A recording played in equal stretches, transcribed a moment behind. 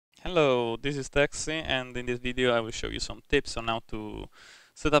Hello, this is Taxi, and in this video I will show you some tips on how to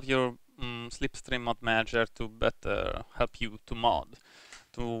set up your Slipstream Mod Manager to better help you to mod,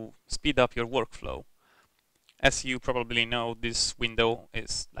 to speed up your workflow. As you probably know, this window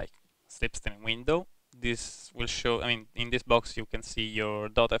is like Slipstream window. This will show, in this box you can see your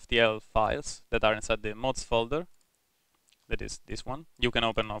 .ftl files that are inside the mods folder. That is this one. You can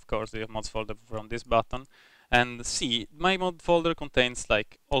open, of course, the mods folder from this button. And see, my mod folder contains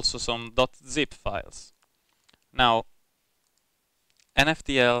like also some .zip files. Now, an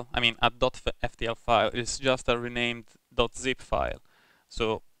FTL, a .ftl file is just a renamed .zip file.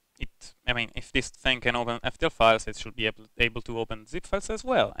 So if this thing can open FTL files, it should be able to open zip files as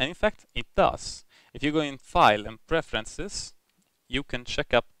well. And in fact, it does. If you go in File and Preferences, you can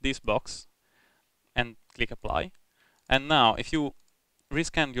check up this box and click Apply. And now, if you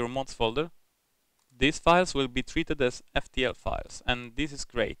rescan your mods folder, these files will be treated as FTL files, and this is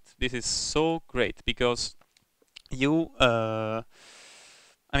great. This is so great because you,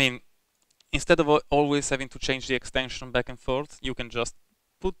 instead of always having to change the extension back and forth, you can just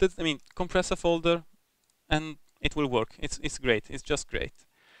put it, compress a folder, and it will work. It's great. It's just great.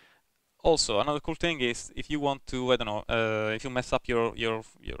 Also, another cool thing is if you want to, if you mess up your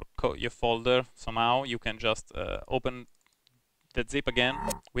folder somehow, you can just open that zip again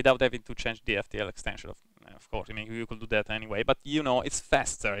without having to change the FTL extension. Of course, you could do that anyway, but it's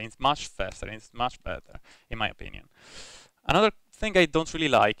faster, it's much faster, it's much better, in my opinion. Another thing I don't really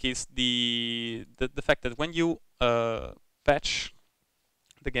like is the fact that when you patch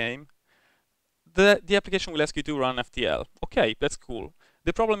the game, the application will ask you to run FTL. Okay, that's cool.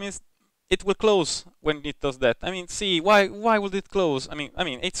 The problem is it will close when it does that. See, why would it close?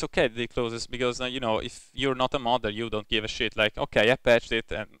 It's okay that it closes because, if you're not a modder, you don't give a shit. Like, okay, I patched it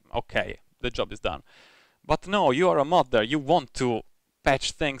and okay, the job is done. But no, you are a modder. You want to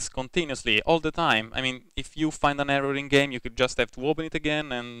patch things continuously all the time. If you find an error in game, you could just have to open it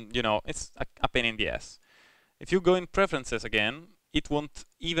again and, it's a pain in the ass. If you go in Preferences again, it won't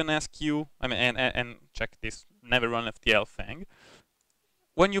even ask you, and check this never run FTL thing.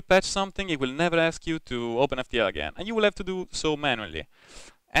 When you patch something, it will never ask you to open FTL again, and you will have to do so manually.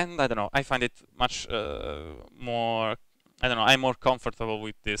 And I don't know, I find it much more, I'm more comfortable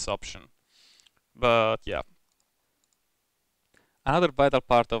with this option. But yeah. Another vital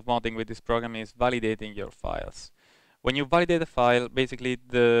part of modding with this program is validating your files. When you validate a file, basically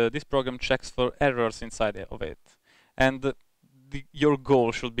this program checks for errors inside of it. And your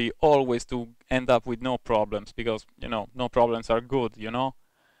goal should be always to end up with no problems, because, no problems are good,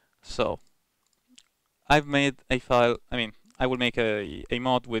 So, I've made a file, I will make a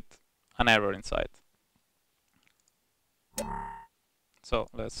mod with an error inside. So,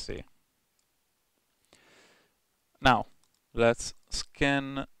 let's see. Now, let's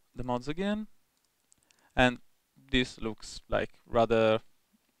scan the mods again. And this looks like rather,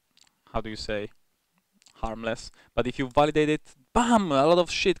 how do you say, harmless. But if you validate it, bam! A lot of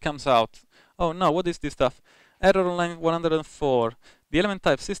shit comes out. Oh no, what is this stuff? Error on line 104. The element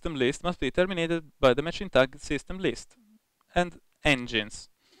type system list must be terminated by the matching tag system list. And engines.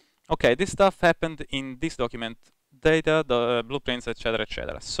 Okay, this stuff happened in this document. Data, the blueprints, etc.,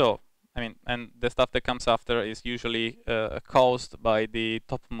 etc. So, and the stuff that comes after is usually caused by the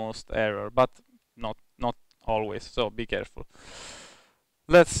topmost error, but not always. So be careful.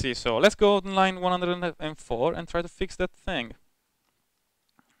 Let's see. So let's go on line 104 and try to fix that thing.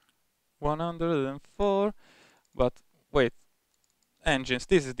 104, but wait. Engines.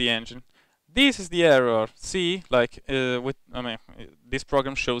 This is the engine. This is the error. See, like this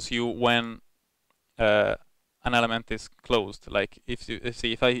program shows you when an element is closed. Like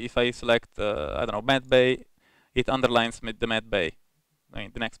if I select med bay, it underlines the med bay.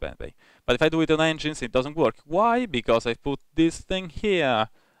 The next med bay. But if I do it on engines, it doesn't work. Why? Because I put this thing here,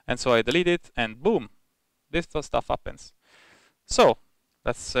 and so I delete it, and boom, this stuff happens. So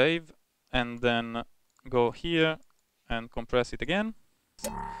let's save, and then go here and compress it again.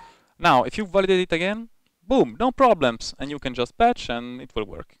 Now, if you validate it again, boom, no problems, and you can just patch and it will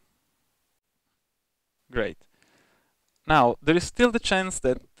work. Great. Now, there is still the chance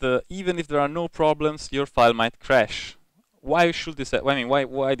that even if there are no problems, your file might crash. Why should this happen?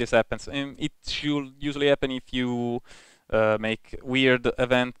 Why this happens? It should usually happen if you make weird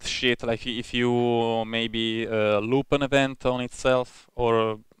event shit, like if you maybe loop an event on itself,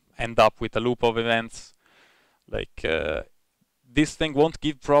 or end up with a loop of events. Like this thing won't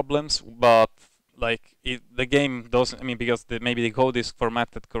give problems, but like the game doesn't. Because maybe the code is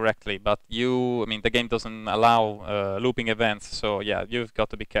formatted correctly, but the game doesn't allow looping events. So yeah, you've got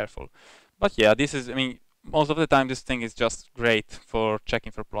to be careful. But yeah, this is. most of the time this thing is just great for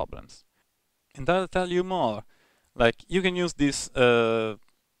checking for problems. And I'll tell you more. Like, you can use this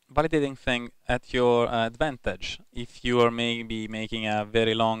validating thing at your advantage if you are maybe making a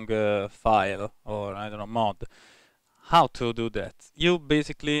very long file or, I don't know, mod. How to do that? You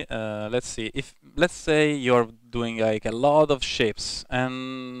basically, let's see, let's say you're doing like a lot of shapes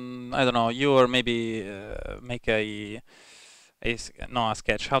and, I don't know, you are maybe make a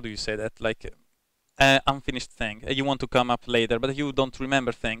sketch, how do you say that? Like, unfinished thing. You want to come up later, but you don't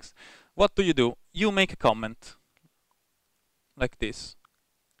remember things. What do? You make a comment like this,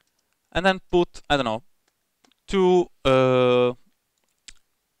 and then put, I don't know, 2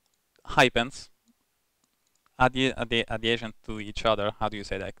 hypens adjacent to each other. How do you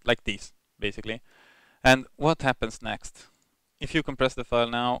say that? Like this, basically. And what happens next? If you compress the file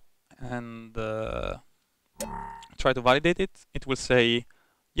now and try to validate it, it will say,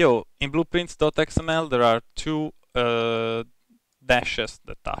 yo, in blueprints.xml there are 2 dashes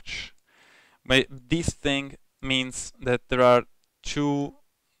that touch. This thing means that there are 2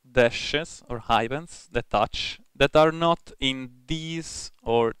 dashes or hyphens that touch that are not in these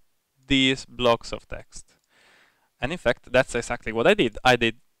or these blocks of text. And in fact, that's exactly what I did. I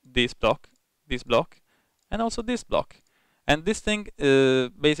did this block, and also this block. And this thing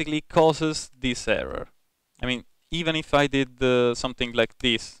basically causes this error. I mean, even if I did something like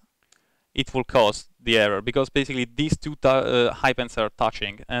this, it will cause the error, because basically these 2 hyphens are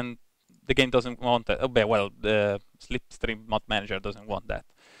touching, and the game doesn't want that. Oh, well, the Slipstream Mod Manager doesn't want that.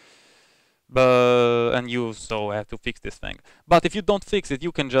 And you so have to fix this thing. But if you don't fix it,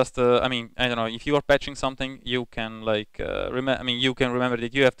 you can just, I mean, I don't know, if you are patching something, you can like, you can remember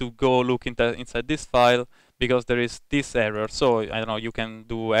that you have to go look inside this file, because there is this error. So, I don't know, you can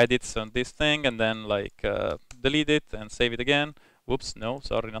do edits on this thing and then like delete it and save it again. Whoops, no,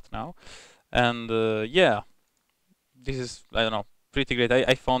 sorry, not now. And yeah, this is, I don't know, pretty great.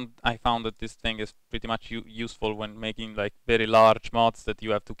 I found that this thing is pretty much useful when making like very large mods that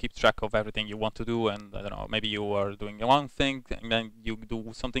you have to keep track of everything you want to do, and I don't know, maybe you are doing one thing and then you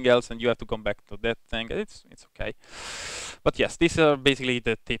do something else and you have to come back to that thing. It's okay. But yes, these are basically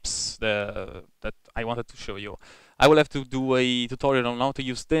the tips that I wanted to show you. I will have to do a tutorial on how to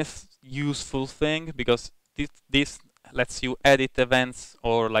use this useful thing, because this lets you edit events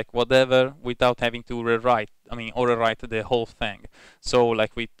or like whatever without having to rewrite the whole thing. So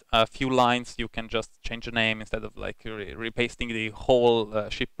like with a few lines you can just change the name instead of like repasting the whole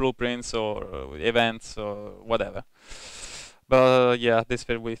ship blueprints or events or whatever. But yeah, this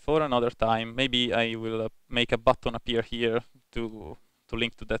will be for another time. Maybe I will make a button appear here to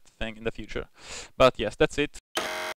link to that thing in the future. But yes, that's it.